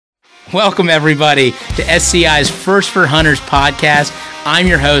Welcome, everybody, to SCI's First for Hunters podcast. I'm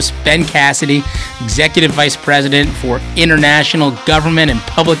your host, Ben Cassidy, Executive Vice President for International Government and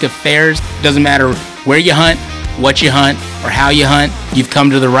Public Affairs. Doesn't matter where you hunt, what you hunt, or how you hunt, you've come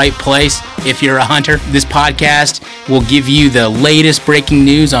to the right place if you're a hunter. This podcast will give you the latest breaking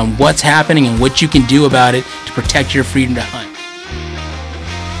news on what's happening and what you can do about it to protect your freedom to hunt.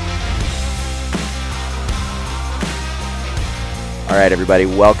 All right, everybody,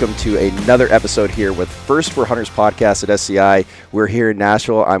 welcome to another episode here with First for Hunters podcast at SCI. We're here in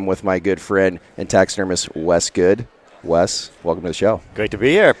Nashville. I'm with my good friend and taxidermist, Wes Good. Wes, welcome to the show. Great to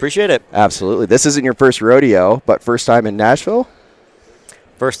be here. Appreciate it. Absolutely. This isn't your first rodeo, but first time in Nashville?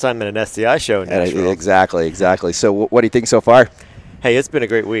 First time in an SCI show in Nashville. Exactly. So what do you think so far? Hey, it's been a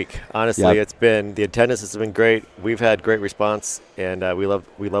great week. Honestly, Yep. It's been, the attendance has been great. We've had great response, and we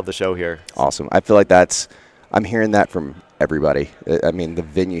love the show here. Awesome. I feel like I'm hearing that from everybody. I mean, the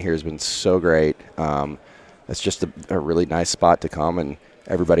venue here has been so great. It's just a really nice spot to come and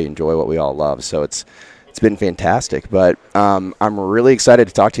everybody enjoy what we all love. So it's been fantastic. But I'm really excited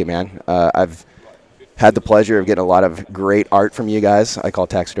to talk to you, man. I've had the pleasure of getting a lot of great art from you guys. I call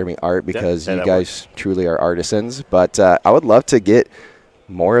taxidermy art because you guys truly are artisans. But I would love to get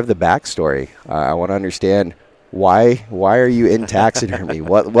more of the backstory. I want to understand why are you in taxidermy?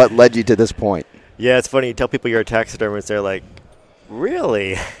 What led you to this point? Yeah, it's funny. You tell people you're a taxidermist, they're like,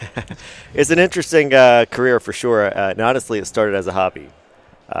 really? It's an interesting career for sure. And honestly, it started as a hobby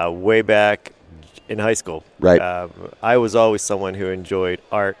way back in high school. Right. I was always someone who enjoyed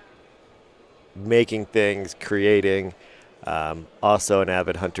art, making things, creating. Also an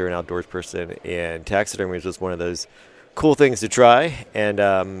avid hunter and outdoors person. And taxidermy was just one of those cool things to try.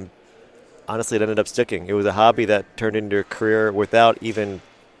 And honestly, it ended up sticking. It was a hobby that turned into a career without even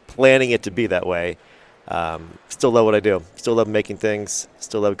planning it to be that way. Still love what I do. Still love making things.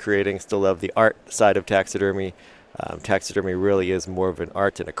 Still love creating. Still love the art side of taxidermy. Taxidermy really is more of an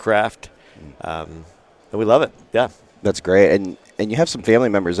art and a craft. And we love it. Yeah. That's great. And you have some family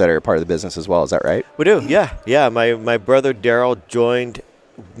members that are part of the business as well. Is that right? We do. Yeah. My brother Daryl joined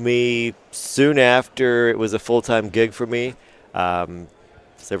me soon after it was a full-time gig for me.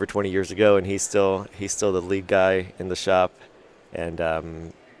 It's over 20 years ago, and he's still the lead guy in the shop.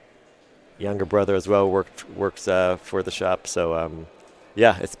 And younger brother as well works for the shop. So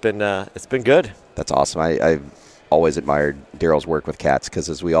it's been good. That's awesome. I've always admired Daryl's work with cats because,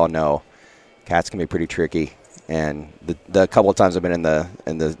 as we all know, cats can be pretty tricky. And the couple of times I've been in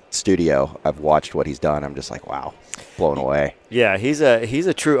the studio, I've watched what he's done. I'm just like, wow, blown away. Yeah, he's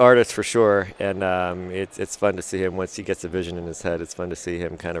a true artist for sure, and it's fun to see him once he gets a vision in his head. It's fun to see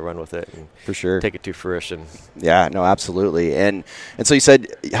him kind of run with it and for sure take it to fruition. Yeah, no, absolutely. And so you said,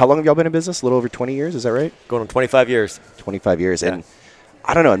 how long have y'all been in business? A little over 20 years, is that right? Going on 25 years. 25 years, yeah. And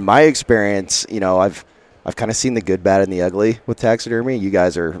I don't know. In my experience, I've kind of seen the good, bad, and the ugly with taxidermy. You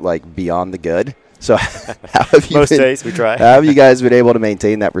guys are like beyond the good. So how have you Most days we try. How have you guys been able to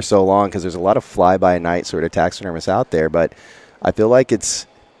maintain that for so long? Because there's a lot of fly-by-night sort of taxidermists out there, but I feel like it's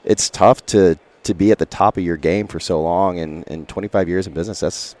tough to be at the top of your game for so long, and 25 years in business,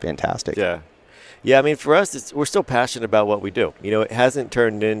 that's fantastic. Yeah. I mean, for us, we're still passionate about what we do. It hasn't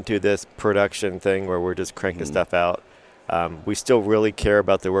turned into this production thing where we're just cranking stuff out. We still really care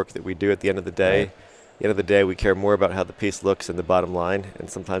about the work that we do at the end of the day. Right. At the end of the day, we care more about how the piece looks and the bottom line, and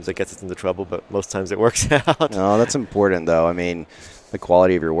sometimes it gets us into trouble, but most times it works out. No, that's important, though. I mean, the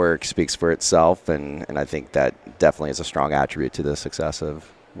quality of your work speaks for itself, and I think that definitely is a strong attribute to the success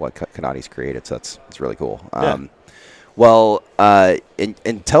of what Kanati's created, so it's really cool. Yeah.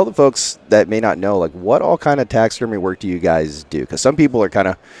 And tell the folks that may not know, like, what all kind of taxidermy work do you guys do? Because some people are kind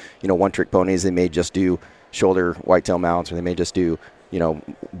of, one-trick ponies. They may just do shoulder whitetail mounts, or they may just do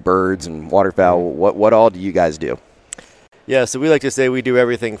birds and waterfowl. What all do you guys do? Yeah, so we like to say we do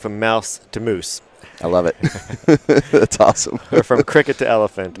everything from mouse to moose. I love it. That's awesome. Or from cricket to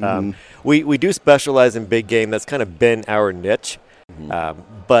elephant. We do specialize in big game. That's kind of been our niche.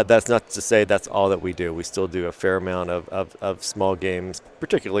 But that's not to say that's all that we do. We still do a fair amount of small games,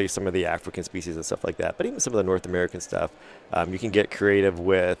 particularly some of the African species and stuff like that, but even some of the North American stuff. You can get creative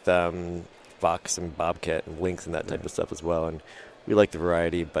with fox and bobcat and lynx and that type of stuff as well. And we like the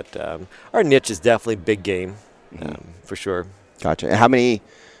variety, but our niche is definitely big game, for sure. Gotcha. And how many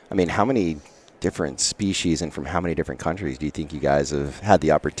different species and from how many different countries do you think you guys have had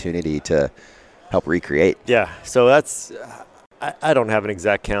the opportunity to help recreate? Yeah, so that's I don't have an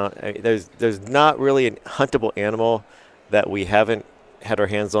exact count. There's not really a huntable animal that we haven't had our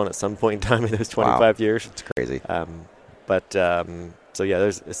hands on at some point in time in those 25 years. It's crazy. So yeah,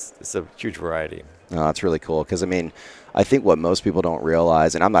 it's a huge variety. No, that's really cool because, I mean, I think what most people don't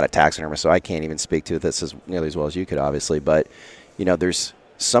realize, and I'm not a taxidermist, so I can't even speak to this as nearly as well as you could, obviously, but, there's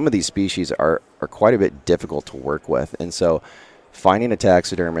some of these species are quite a bit difficult to work with. And so finding a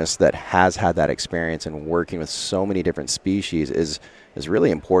taxidermist that has had that experience and working with so many different species is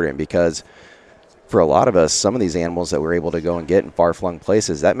really important because for a lot of us, some of these animals that we're able to go and get in far-flung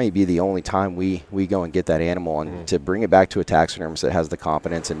places, that may be the only time we go and get that animal. And to bring it back to a taxidermist that has the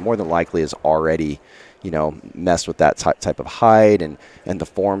confidence and more than likely is already, messed with that type of hide and the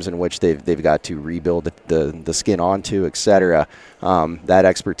forms in which they've got to rebuild the skin onto, et cetera, that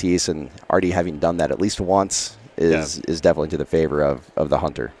expertise and already having done that at least once is definitely to the favor of the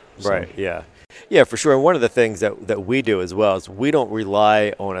hunter. So. Right, yeah. Yeah, for sure. And one of the things that we do as well is we don't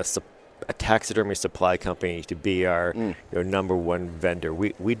rely on a taxidermy supply company to be our number one vendor.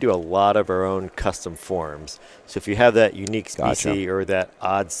 We do a lot of our own custom forms. So if you have that unique species or that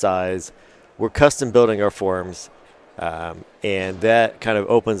odd size, we're custom building our forms, and that kind of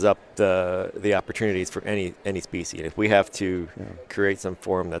opens up the opportunities for any species. And if we have to create some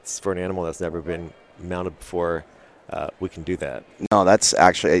form that's for an animal that's never been mounted before, we can do that. No, that's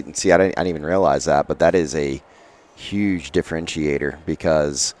actually, see, I didn't even realize that, but that is a huge differentiator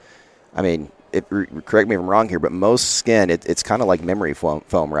because, I mean, correct me if I'm wrong here, but most skin, it's kind of like memory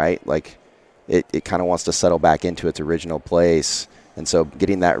foam, right? Like it kind of wants to settle back into its original place. And so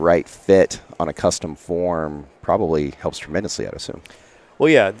getting that right fit on a custom form probably helps tremendously, I'd assume. Well,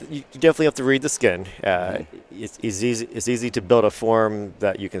 yeah, you definitely have to read the skin. It's easy to build a form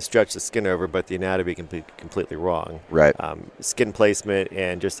that you can stretch the skin over, but the anatomy can be completely wrong. Right. Skin placement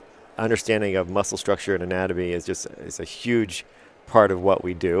and just understanding of muscle structure and anatomy is a huge part of what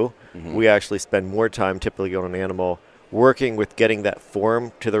we do. We actually spend more time typically on an animal working with getting that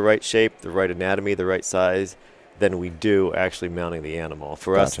form to the right shape, the right anatomy, the right size, than we do actually mounting the animal.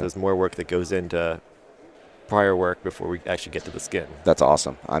 For us, there's more work that goes into prior work before we actually get to the skin. That's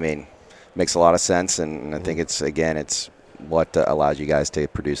awesome. I mean, makes a lot of sense, and I think it's what allows you guys to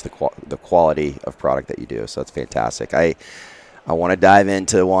produce the quality of product that you do. So that's fantastic. I want to dive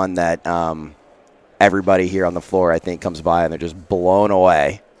into one that everybody here on the floor, I think, comes by and they're just blown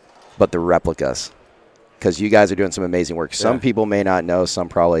away, but the replicas. Because you guys are doing some amazing work. Some people may not know, some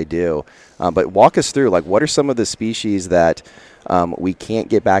probably do. But walk us through, what are some of the species that we can't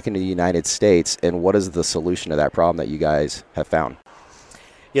get back into the United States, and what is the solution to that problem that you guys have found?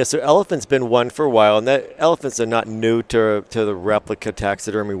 Yeah, so elephant's been one for a while, and that elephants are not new to the replica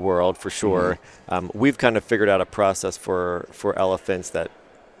taxidermy world, for sure. We've kind of figured out a process for elephants that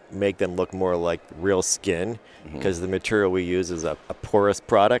make them look more like real skin, because the material we use is a porous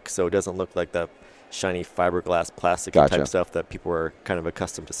product, so it doesn't look like the shiny fiberglass plastic type stuff that people are kind of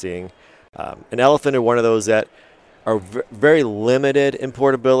accustomed to seeing. An elephant are one of those that are very limited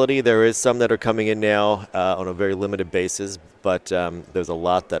importability. There is some that are coming in now on a very limited basis, but there's a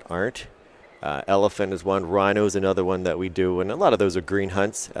lot that aren't. Elephant is one. Rhino is another one that we do, and a lot of those are green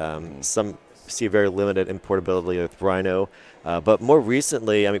hunts. Some see very limited importability with rhino, but more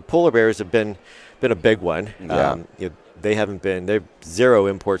recently, I mean, polar bears have been a big one. They've zero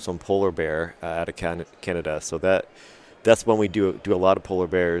imports on polar bear out of Canada, so that's when we do a lot of polar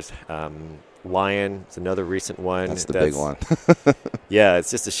bears. Lion is another recent one. That's the big one. Yeah, it's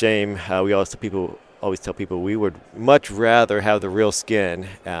just a shame. We always tell people we would much rather have the real skin,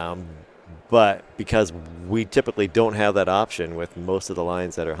 but because we typically don't have that option with most of the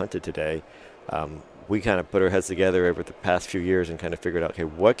lions that are hunted today, we kind of put our heads together over the past few years and kind of figured out, okay,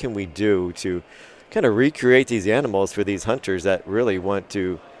 what can we do to kind of recreate these animals for these hunters that really want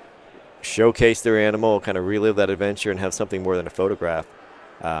to showcase their animal, kind of relive that adventure and have something more than a photograph.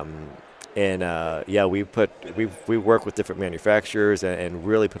 We work with different manufacturers and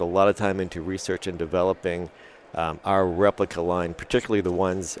really put a lot of time into research and developing our replica line, particularly the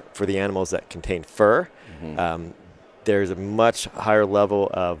ones for the animals that contain fur. There's a much higher level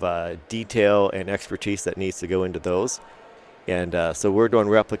of detail and expertise that needs to go into those. And so we're doing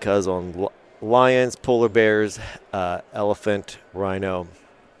replicas on lions, polar bears, elephant, rhino.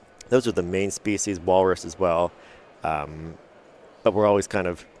 Those are the main species, walrus as well. But we're always kind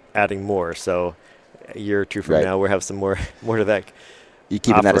of adding more. So a year or two from now, we'll have some more to that. You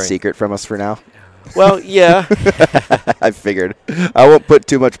keeping that a secret from us for now? Well, yeah. I figured. I won't put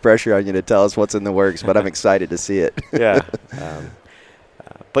too much pressure on you to tell us what's in the works, but I'm excited to see it. Yeah.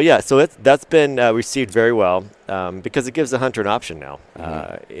 But yeah, so that's been received very well because it gives the hunter an option now.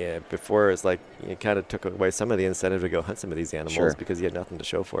 Before it's like you kind of took away some of the incentive to go hunt some of these animals because you had nothing to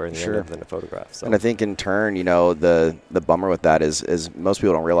show for it in the end other than a photograph. So. And I think in turn, the bummer with that is most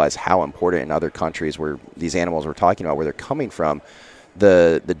people don't realize how important in other countries where these animals we're talking about, where they're coming from,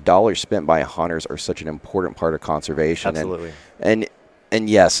 the dollars spent by hunters are such an important part of conservation. Absolutely. And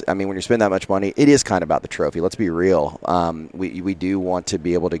yes, I mean, when you're spending that much money, it is kind of about the trophy. Let's be real. We do want to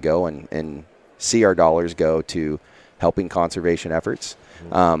be able to go and see our dollars go to helping conservation efforts.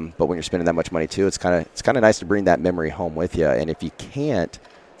 But when you're spending that much money too, it's kind of nice to bring that memory home with you. And if you can't,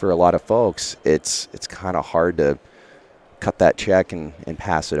 for a lot of folks, it's kind of hard to cut that check and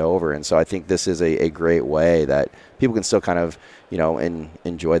pass it over. And so I think this is a great way that people can still kind of,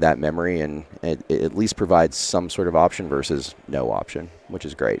 enjoy that memory, and it at least provides some sort of option versus no option, which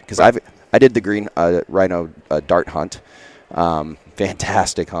is great. Because I did the green rhino dart hunt.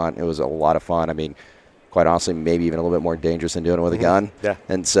 Fantastic hunt. It was a lot of fun. I mean, quite honestly, maybe even a little bit more dangerous than doing it with a gun. Yeah.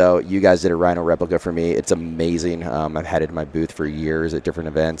 And so you guys did a rhino replica for me. It's amazing. I've had it in my booth for years at different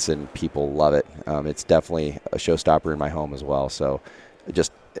events, and people love it. It's definitely a showstopper in my home as well. So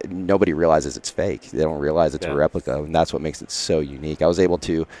nobody realizes it's fake. They don't realize it's a replica, and that's what makes it so unique. I was able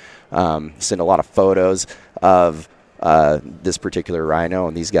to send a lot of photos of this particular rhino,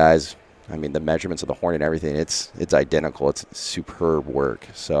 and these guys, I mean, the measurements of the horn and everything, it's identical. It's superb work.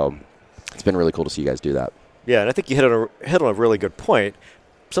 So it's been really cool to see you guys do that. Yeah, and I think you hit on a really good point.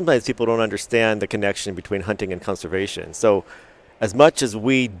 Sometimes people don't understand the connection between hunting and conservation. So as much as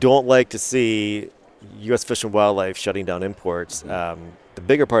we don't like to see U.S. Fish and Wildlife shutting down imports, the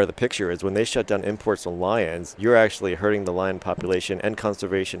bigger part of the picture is when they shut down imports of lions, you're actually hurting the lion population and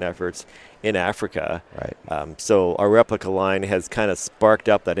conservation efforts in Africa. Right. So our replica line has kind of sparked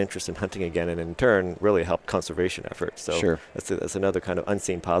up that interest in hunting again, and in turn really helped conservation efforts. So sure. That's another kind of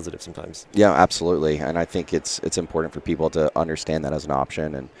unseen positive sometimes. Yeah, absolutely. And I think it's important for people to understand that as an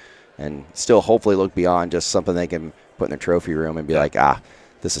option, and still hopefully look beyond just something they can put in their trophy room and be like,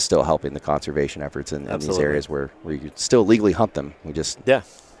 this is still helping the conservation efforts in these areas where you can still legally hunt them. We just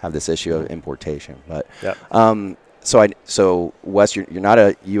have this issue of importation. But so Wes, you're not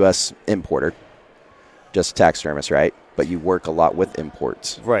a U.S. importer, just a taxidermist, right? But you work a lot with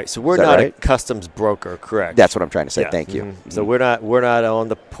imports. Right. So we're not a customs broker, correct? That's what I'm trying to say. Thank you. Mm-hmm. So we're not on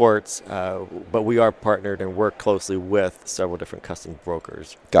the ports, but we are partnered and work closely with several different customs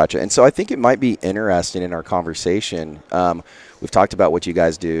brokers. Gotcha. And so I think it might be interesting in our conversation. We've talked about what you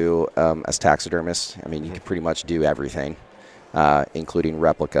guys do as taxidermists. I mean, you can pretty much do everything, including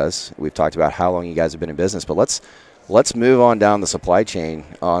replicas. We've talked about how long you guys have been in business, but let's move on down the supply chain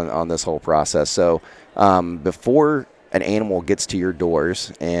on this whole process. So before an animal gets to your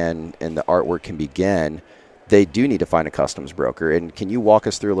doors and the artwork can begin, they do need to find a customs broker. And can you walk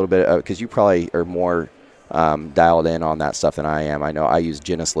us through a little bit, because you probably are more dialed in on that stuff than I am. I know I use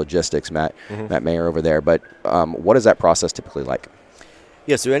Genus Logistics, Matt Mayer over there. But what is that process typically like?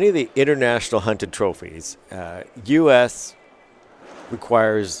 Yeah, so any of the international hunted trophies, U.S.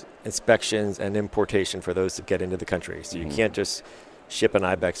 requires inspections and importation for those to get into the country. So you can't just ship an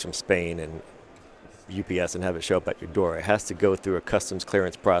ibex from Spain and UPS and have it show up at your door. It has to go through a customs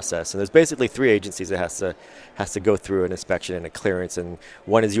clearance process, and there's basically 3 agencies that has to go through an inspection and a clearance. And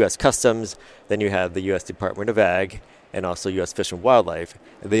one is U.S. Customs, then you have the U.S. Department of Ag, and also U.S. Fish and Wildlife.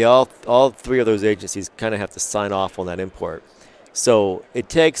 They all 3 of those agencies kind of have to sign off on that import. So it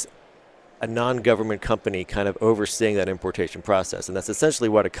takes a non-government company kind of overseeing that importation process, and that's essentially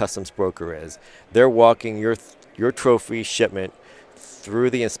what a customs broker is. They're walking your trophy shipment through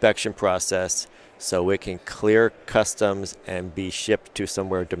the inspection process so it can clear customs and be shipped to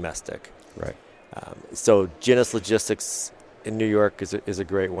somewhere domestic. Right. So Genus Logistics in New York is a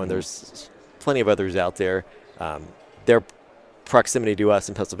great one. There's plenty of others out there. Their proximity to us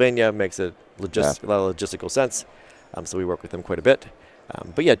in Pennsylvania makes a lot of logistical sense. So we work with them quite a bit.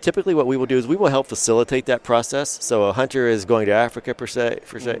 But yeah, typically what we will do is we will help facilitate that process. So a hunter is going to Africa per se,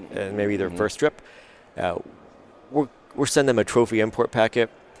 and maybe their first trip. We're sending them a trophy import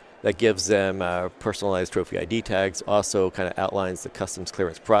packet that gives them personalized trophy ID tags, also kind of outlines the customs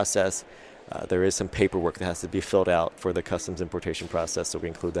clearance process. There is some paperwork that has to be filled out for the customs importation process, so we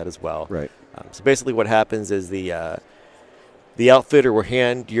include that as well. Right. So basically what happens is the outfitter will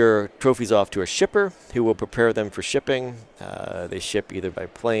hand your trophies off to a shipper who will prepare them for shipping. They ship either by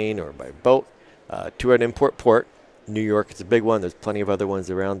plane or by boat to an import port. New York is a big one. There's plenty of other ones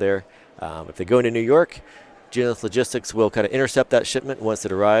around there. If they go into New York, Genus Logistics will kind of intercept that shipment once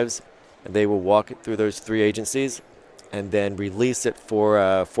it arrives, and they will walk it through those 3 agencies and then release it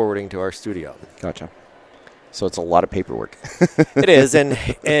for forwarding to our studio. Gotcha. So it's a lot of paperwork. It is,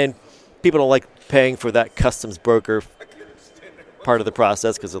 and people don't like paying for that customs broker part of the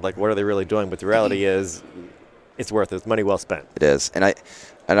process because they're like, what are they really doing? But the reality is it's worth it. It's money well spent. It is. And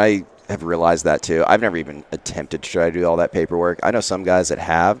I have realized that too. I've never even attempted to try to do all that paperwork. I know some guys that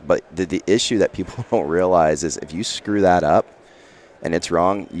have, but the issue that people don't realize is if you screw that up, and it's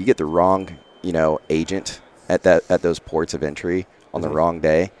wrong, you get the wrong, agent at those ports of entry on the wrong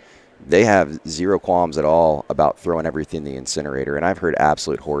day, they have zero qualms at all about throwing everything in the incinerator. And I've heard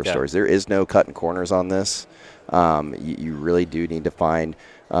absolute horror stories. There is no cutting corners on this. You really do need to find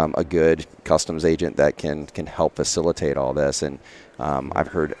a good customs agent that can help facilitate all this. And I've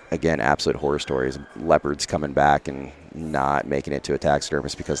heard, again, absolute horror stories. Leopards coming back and not making it to a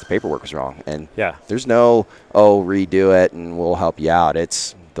taxidermist because the paperwork was wrong. And there's no, redo it and we'll help you out.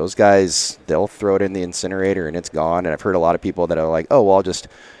 It's those guys, they'll throw it in the incinerator and it's gone. And I've heard a lot of people that are like, I'll just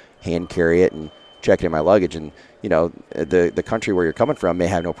hand carry it and check it in my luggage. And, the country where you're coming from may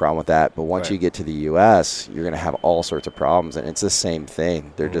have no problem with that. But once you get to the U.S., you're going to have all sorts of problems. And it's the same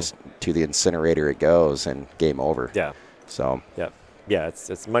thing. They're just to the incinerator it goes and game over. Yeah. So. Yeah,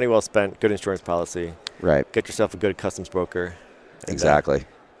 it's money well spent, good insurance policy. Right. Get yourself a good customs broker. Exactly.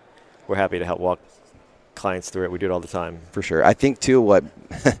 We're happy to help walk clients through it. We do it all the time. For sure. I think, too,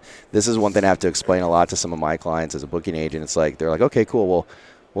 this is one thing I have to explain a lot to some of my clients as a booking agent. It's like, they're like, okay, cool.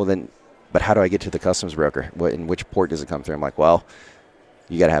 Well, then, but how do I get to the customs broker? In which port does it come through? I'm like, well,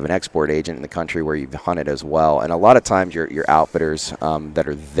 you got to have an export agent in the country where you've hunted as well. And a lot of times your outfitters that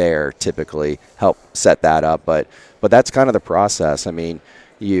are there typically help set that up. But that's kind of the process. I mean,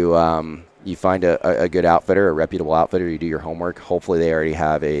 you find a good outfitter, a reputable outfitter. You do your homework. Hopefully they already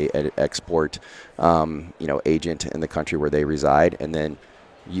have an export agent in the country where they reside. And then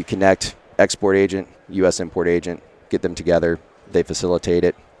you connect export agent, U.S. import agent, get them together. They facilitate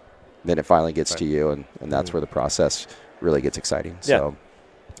it. Then it finally gets to you, and that's where the process really gets exciting. So,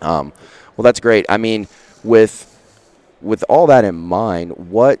 well, that's great. I mean, with all that in mind,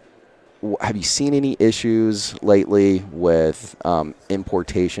 have you seen any issues lately with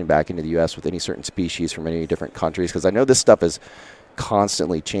importation back into the U.S. with any certain species from any different countries? Because I know this stuff is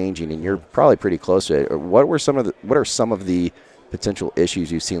constantly changing, and you're probably pretty close to it. What are some of the potential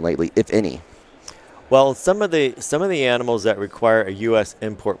issues you've seen lately, if any? Well, some of the animals that require a U.S.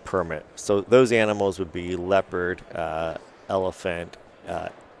 import permit. So those animals would be leopard, elephant,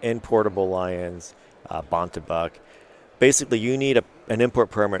 importable lions, bontabuck. Basically, you need an import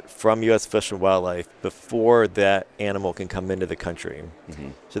permit from U.S. Fish and Wildlife before that animal can come into the country. Mm-hmm.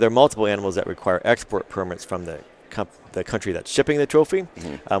 So there are multiple animals that require export permits from the country that's shipping the trophy,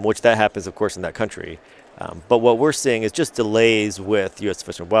 which that happens, of course, in that country. But what we're seeing is just delays with U.S.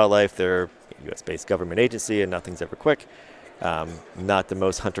 Fish and Wildlife. They're a U.S.-based government agency, and nothing's ever quick. Not the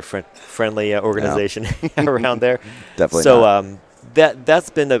most hunter-friendly organization around there. Definitely so, not.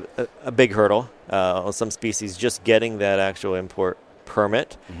 That's been a big hurdle on some species, just getting that actual import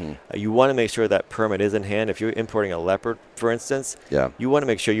permit. You want to make sure that permit is in hand. If you're importing a leopard, for instance, you want to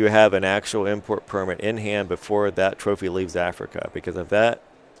make sure you have an actual import permit in hand before that trophy leaves Africa, because if that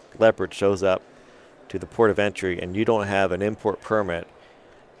leopard shows up to the port of entry and you don't have an import permit,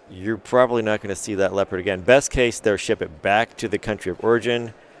 you're probably not going to see that leopard again. Best case, they'll ship it back to the country of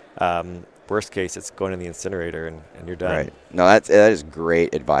origin. Worst case, it's going in the incinerator and you're done. Right. No, that is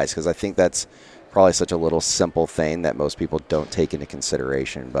great advice, because I think that's probably such a little simple thing that most people don't take into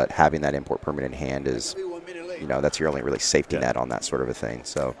consideration. But having that import permit in hand is, that's your only really safety net on that sort of a thing.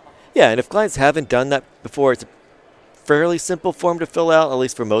 So. Yeah, and if clients haven't done that before, it's a fairly simple form to fill out, at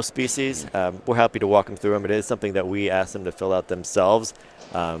least for most species. We're happy to walk them through them. It is something that we ask them to fill out themselves.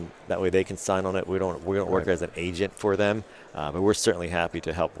 That way they can sign on it. We don't work as an agent for them, but we're certainly happy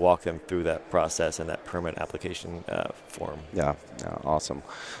to help walk them through that process and that permit application form. Yeah, awesome.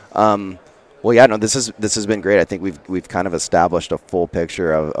 This has been great. I think we've kind of established a full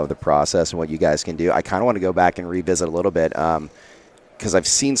picture of the process and what you guys can do. I kind of want to go back and revisit a little bit, because I've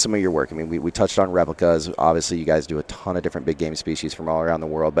seen some of your work. I mean, we touched on replicas. Obviously, you guys do a ton of different big game species from all around the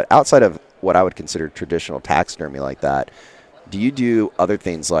world. But outside of what I would consider traditional taxidermy like that, do you do other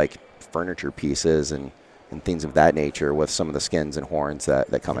things like furniture pieces and things of that nature with some of the skins and horns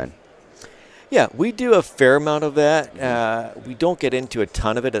that come in? Yeah, we do a fair amount of that. We don't get into a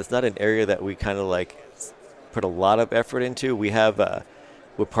ton of it. It's not an area that we kind of like put a lot of effort into. We have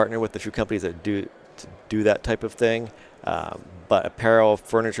we're partnered with a few companies that do that type of thing. But apparel,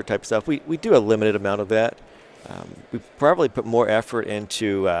 furniture type stuff, we do a limited amount of that. We probably put more effort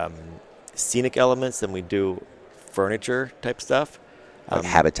into scenic elements than we do furniture type stuff. Like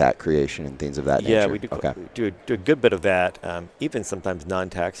habitat creation and things of that nature. Yeah, we do a good bit of that, even sometimes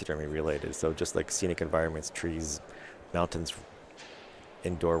non-taxidermy related. So just like scenic environments, trees, mountains,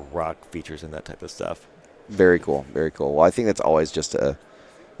 indoor rock features and that type of stuff. Very cool, very cool. Well, I think that's always just a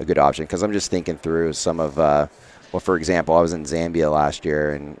good option, because I'm just thinking through some of for example, I was in Zambia last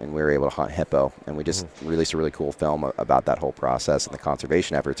year, and we were able to hunt hippo, and we just released a really cool film about that whole process and the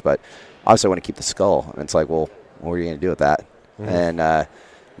conservation efforts. But obviously I want to keep the skull, and it's like, well, what are you going to do with that? And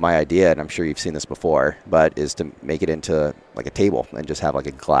my idea, and I'm sure you've seen this before, but is to make it into like a table and just have like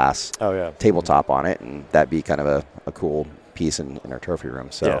a glass tabletop on it, and that'd be kind of a cool piece in our trophy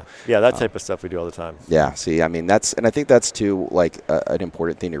room. So that type of stuff we do all the time. Yeah, see, I mean, I think that's too like an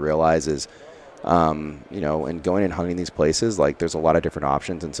important thing to realize is, and going and hunting these places, like there's a lot of different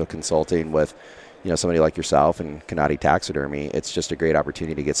options, and so consulting with, somebody like yourself and Kanati Taxidermy, it's just a great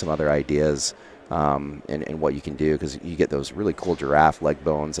opportunity to get some other ideas in what you can do, because you get those really cool giraffe leg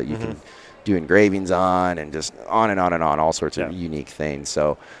bones that you can do engravings on, and just on and on and on, all sorts of unique things.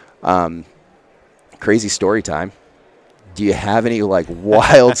 So crazy story time. Do you have any like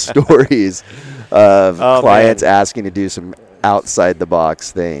wild stories of clients asking to do some outside the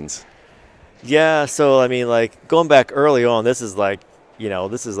box things? Yeah, so I mean, like going back early on, this is like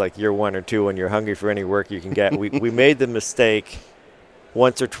year 1 or 2 when you're hungry for any work you can get. We made the mistake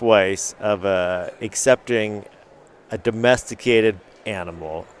once or twice of accepting a domesticated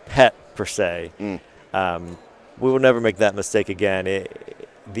animal, pet per se. We will never make that mistake again.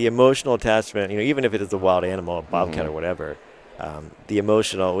 The emotional attachment, even if it is a wild animal, a bobcat or whatever, the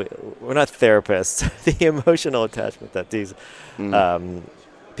emotional, we're not therapists, the emotional attachment that these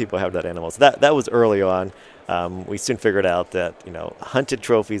people have to that animal. So that was early on. We soon figured out that, hunted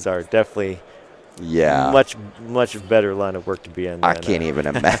trophies are definitely much better line of work to be in. I can't even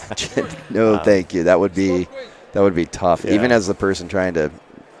imagine. No, thank you. That would be tough. Yeah. Even as the person trying to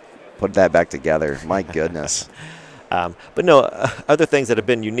put that back together. My goodness. But no, other things that have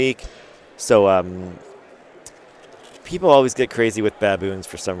been unique. So people always get crazy with baboons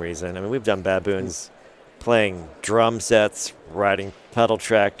for some reason. I mean, we've done baboons playing drum sets, riding pedal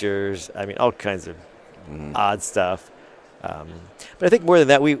tractors. I mean, all kinds of odd stuff. But I think more than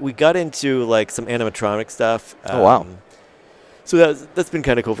that, we got into like some animatronic stuff. Oh, wow. So that's been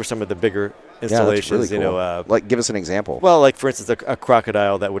kind of cool for some of the bigger installations. Really cool. Like, give us an example. Well, like for instance, a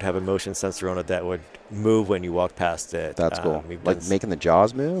crocodile that would have a motion sensor on it that would move when you walk past it. That's cool. Like making the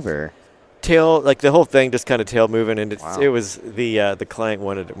jaws move, or tail, like the whole thing, just kind of tail moving, and it was the client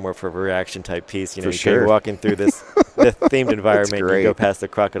wanted it more for a reaction type piece. You're walking through the themed environment, you go past the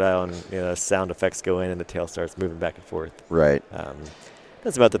crocodile, and sound effects go in, and the tail starts moving back and forth. Right.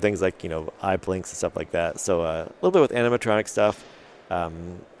 That's about the things like eye blinks and stuff like that. So a little bit with animatronic stuff.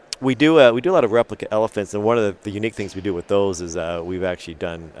 We do a lot of replica elephants, and one of the unique things we do with those is we've actually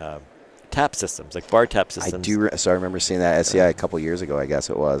done tap systems, like bar tap systems. So I remember seeing that at SCI a couple years ago, I guess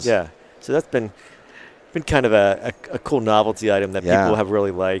it was. Yeah. So that's been kind of a cool novelty item that people have really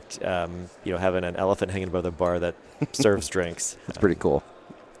liked. Having an elephant hanging above the bar that serves drinks. That's pretty cool.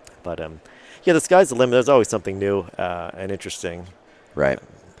 But the sky's the limit. There's always something new and interesting. Right.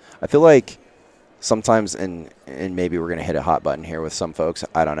 I feel like sometimes, and maybe we're going to hit a hot button here with some folks,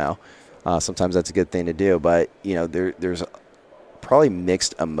 I don't know. Sometimes that's a good thing to do, but there's probably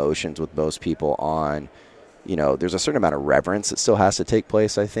mixed emotions with most people on, there's a certain amount of reverence that still has to take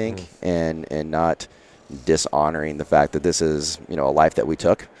place, I think, and not dishonoring the fact that this is, a life that we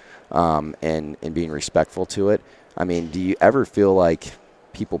took, and being respectful to it. I mean, do you ever feel like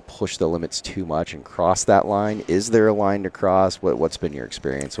people push the limits too much and cross that line? Is there a line to cross? What's been your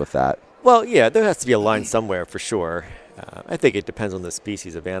experience with that? Well, yeah, there has to be a line somewhere for sure. I think it depends on the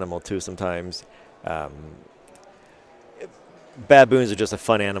species of animal too. Sometimes baboons are just a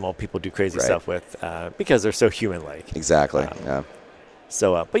fun animal people do crazy stuff with because they're so human-like. Exactly. Yeah.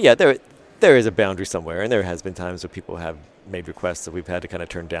 So, but yeah, there is a boundary somewhere, and there has been times where people have made requests that we've had to kind of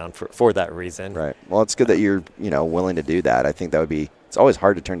turn down for that reason. Right. Well, it's good that you're willing to do that. I think that would be. It's always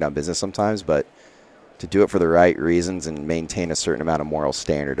hard to turn down business sometimes, but to do it for the right reasons and maintain a certain amount of moral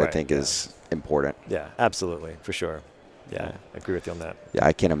standard, I think is important. Yeah, absolutely, for sure. Yeah, I agree with you on that. Yeah,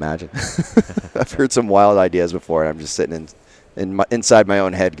 I can't imagine. I've heard some wild ideas before, and I'm just sitting inside my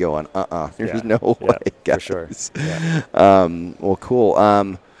own head going, there's no way, guys. For sure. Yeah. Well, cool.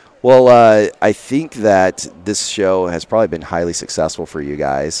 I think that this show has probably been highly successful for you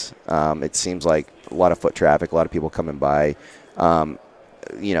guys. It seems like a lot of foot traffic, a lot of people coming by.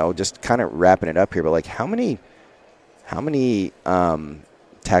 Just kind of wrapping it up here, but like how many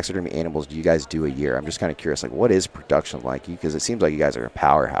taxidermy animals do you guys do a year? I'm just kind of curious, like what is production like? Because it seems like you guys are a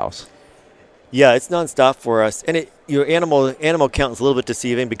powerhouse. Yeah, it's nonstop for us, and your animal count is a little bit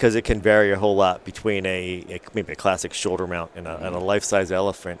deceiving because it can vary a whole lot between maybe a classic shoulder mount and a life-size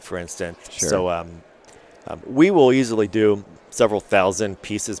elephant, for instance. Sure. So we will easily do several thousand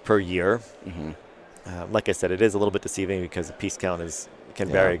pieces per year. Mm-hmm. Like I said, it is a little bit deceiving because the piece count can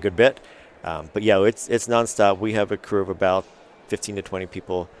vary a good bit. But yeah, it's nonstop. We have a crew of about 15 to 20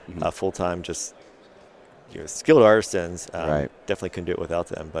 people full-time, just skilled artisans. Definitely couldn't do it without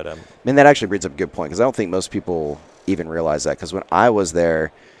them. But that actually brings up a good point, because I don't think most people even realize that, because when I was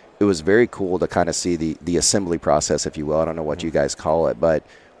there, it was very cool to kind of see the assembly process, if you will. I don't know what you guys call it, but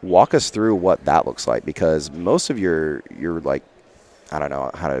walk us through what that looks like, because most of your like, I don't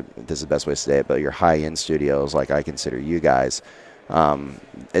know this is the best way to say it, but your high-end studios, like I consider you guys,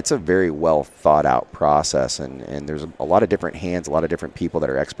 it's a very well thought out process, and there's a lot of different hands, a lot of different people that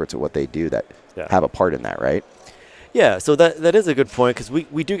are experts at what they do that have a part in that, right? Yeah, so that is a good point, because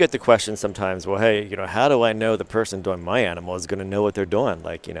we do get the question sometimes, well, hey, how do I know the person doing my animal is going to know what they're doing?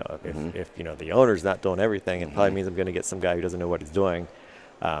 Like, if the owner's not doing everything, it probably means I'm going to get some guy who doesn't know what he's doing.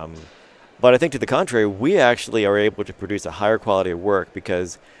 But I think to the contrary, we actually are able to produce a higher quality of work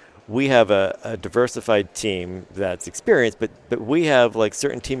because we have a diversified team that's experienced, but we have like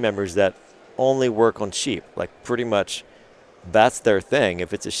certain team members that only work on sheep, like pretty much that's their thing.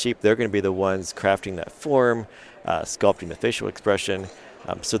 If it's a sheep, they're going to be the ones crafting that form, sculpting the facial expression.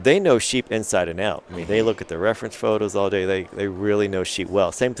 So they know sheep inside and out. I mean, they look at the reference photos all day. They really know sheep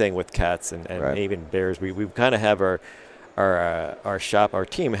well. Same thing with cats and right. even bears. We kind of have our shop, our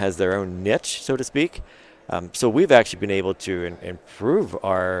team has their own niche, so to speak. So we've actually been able to improve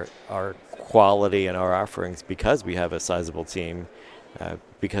our quality and our offerings because we have a sizable team,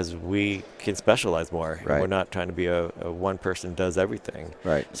 because we can specialize more. Right. We're not trying to be a one person does everything.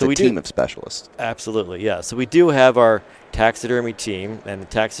 Right. It's so a team of specialists. Absolutely, yeah. So we do have our taxidermy team, and the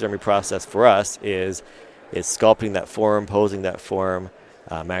taxidermy process for us is sculpting that form, posing that form,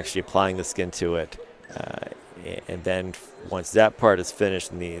 actually applying the skin to it. And then once that part is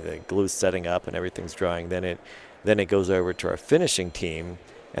finished and the glue's setting up and everything's drying, then it goes over to our finishing team,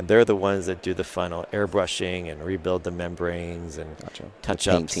 and they're the ones that do the final airbrushing and rebuild the membranes and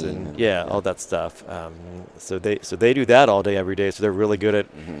touch-ups and all that stuff. So they do that all day, every day. So they're really good at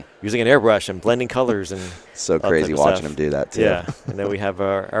using an airbrush and blending colors and so crazy watching them do that too. Yeah, and then we have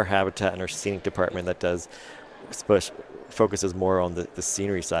our habitat and our scenic department that focuses more on the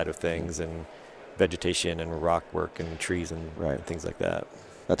scenery side of things and vegetation and rock work and trees and things like that.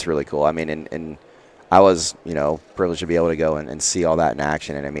 That's really cool. I mean, and I was, privileged to be able to go and see all that in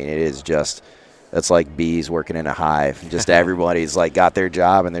action. And I mean, it's like bees working in a hive. Just everybody's like got their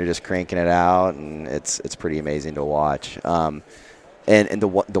job and they're just cranking it out, and it's pretty amazing to watch. And the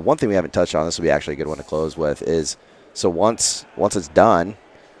one thing we haven't touched on, this will be actually a good one to close with, is so once it's done,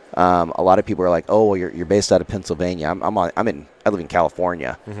 a lot of people are like, oh, well, you're based out of Pennsylvania. I live in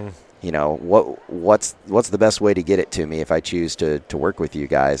California. Mm-hmm. What's the best way to get it to me if I choose to work with you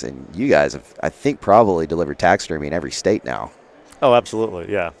guys? And you guys have, I think, probably delivered taxidermy in every state now. Oh,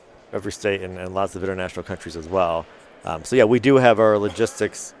 absolutely, yeah. Every state and lots of international countries as well. So, yeah, we do have our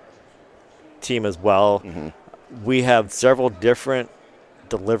logistics team as well. Mm-hmm. We have several different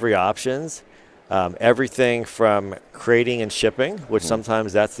delivery options. Everything from crating and shipping, which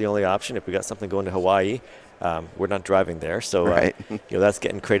sometimes that's the only option. If we got something going to Hawaii, we're not driving there, so that's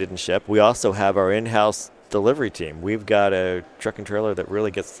getting crated and shipped. We also have our in-house delivery team. We've got a truck and trailer that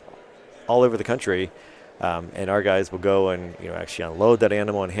really gets all over the country, and our guys will go and actually unload that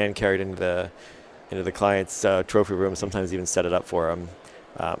animal and hand carry it into the client's trophy room. Sometimes even set it up for them.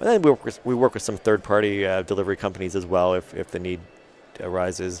 And then we work with some third-party delivery companies as well if the need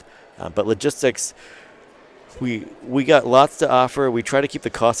arises. But logistics, we got lots to offer. We try to keep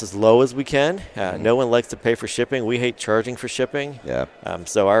the cost as low as we can. No one likes to pay for shipping. We hate charging for shipping. Yeah.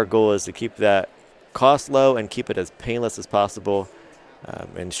 So our goal is to keep that cost low and keep it as painless as possible,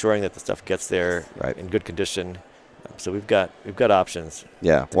 ensuring that the stuff gets there in good condition. So we've got options.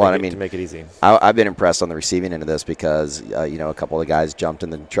 Yeah. To make it easy. I've been impressed on the receiving end of this because a couple of guys jumped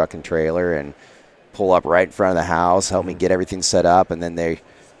in the truck and trailer and pull up right in front of the house, help me get everything set up, and then they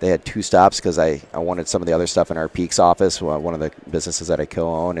had two stops because I wanted some of the other stuff in our Peaks office, one of the businesses that I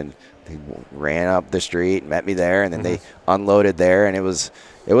co-own, and they ran up the street, met me there, and then they unloaded there, and it was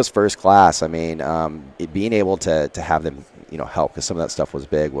first class. I mean, being able to have them help, because some of that stuff was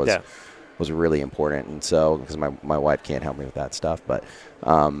big, was really important. And so, because my wife can't help me with that stuff, but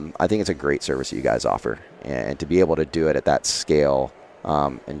I think it's a great service that you guys offer, and to be able to do it at that scale.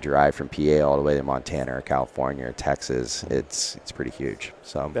 And drive from PA all the way to Montana or California or Texas, it's pretty huge.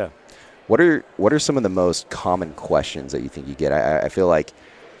 So, what are some of the most common questions that you think you get? I feel like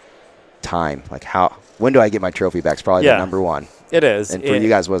time, like when do I get my trophy back? Is probably the number one. It is. And for you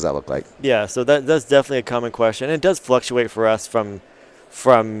guys, what does that look like? Yeah, so that's definitely a common question. And it does fluctuate for us from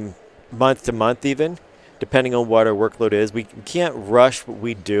month to month, even depending on what our workload is. We can't rush what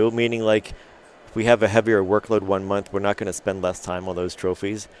we do, meaning like. If we have a heavier workload one month, we're not going to spend less time on those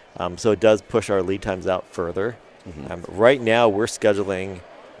trophies. So it does push our lead times out further. Mm-hmm. Right now, we're scheduling,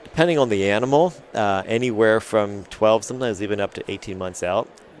 depending on the animal, anywhere from 12, sometimes even up to 18 months out.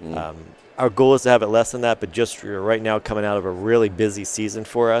 Our goal is to have it less than that, but just right now coming out of a really busy season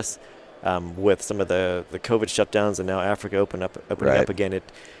for us with some of the COVID shutdowns and now Africa opening up again.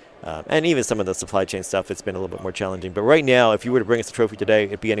 And even some of the supply chain stuff, it's been a little bit more challenging. But right now, if you were to bring us a trophy today,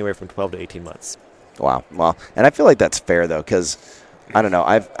 it'd be anywhere from 12 to 18 months. Wow. Well, and I feel like that's fair, though, because, I don't know,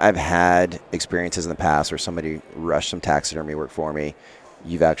 I've had experiences in the past where somebody rushed some taxidermy work for me.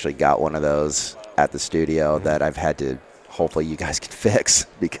 You've actually got one of those at the studio that I've had to, hopefully you guys can fix,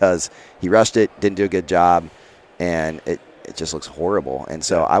 because he rushed it, didn't do a good job, and it just looks horrible. And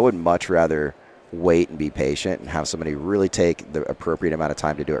so I would much rather wait and be patient and have somebody really take the appropriate amount of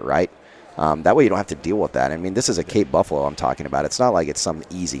time to do it right. That way you don't have to deal with that. I mean, this is a Cape Buffalo I'm talking about. It's not like it's some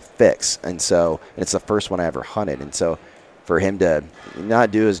easy fix. And it's the first one I ever hunted. And so for him to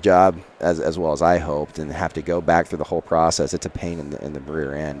not do his job as well as I hoped and have to go back through the whole process, it's a pain in the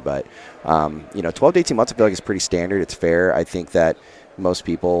rear end. But, 12 to 18 months I feel like is pretty standard. It's fair. I think that most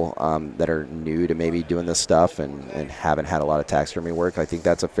people that are new to maybe doing this stuff and haven't had a lot of taxidermy work, I think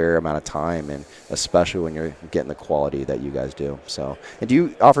that's a fair amount of time, and especially when you're getting the quality that you guys do. So, and do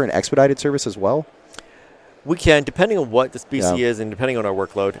you offer an expedited service as well? We can, depending on what the species is and depending on our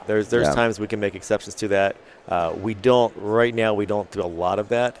workload. There's times we can make exceptions to that. We don't do a lot of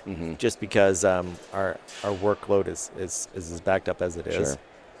that just because our workload is as backed up as it is. Sure.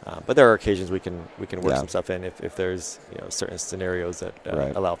 But there are occasions we can work some stuff in if there's certain scenarios that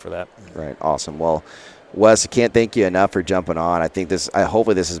allow for that. Right. Awesome. Well, Wes, I can't thank you enough for jumping on. I think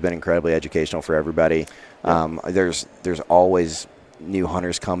hopefully this has been incredibly educational for everybody. Yeah. There's always new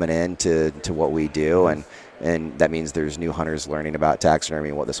hunters coming in to what we do, and that means there's new hunters learning about taxidermy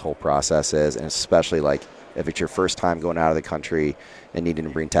and what this whole process is, and especially like if it's your first time going out of the country and needing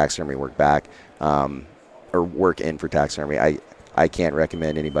to bring taxidermy work back or work in for taxidermy. I can't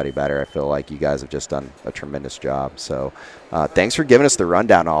recommend anybody better. I feel like you guys have just done a tremendous job. So thanks for giving us the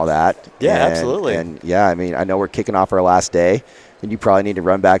rundown on all that. Yeah, absolutely. And I mean, I know we're kicking off our last day, and you probably need to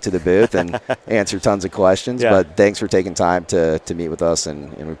run back to the booth and answer tons of questions. Yeah. But thanks for taking time to meet with us,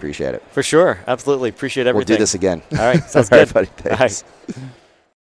 and we appreciate it. For sure. Absolutely. Appreciate everything. We'll do this again. All right. Sounds good. All right, buddy. Thanks. All right.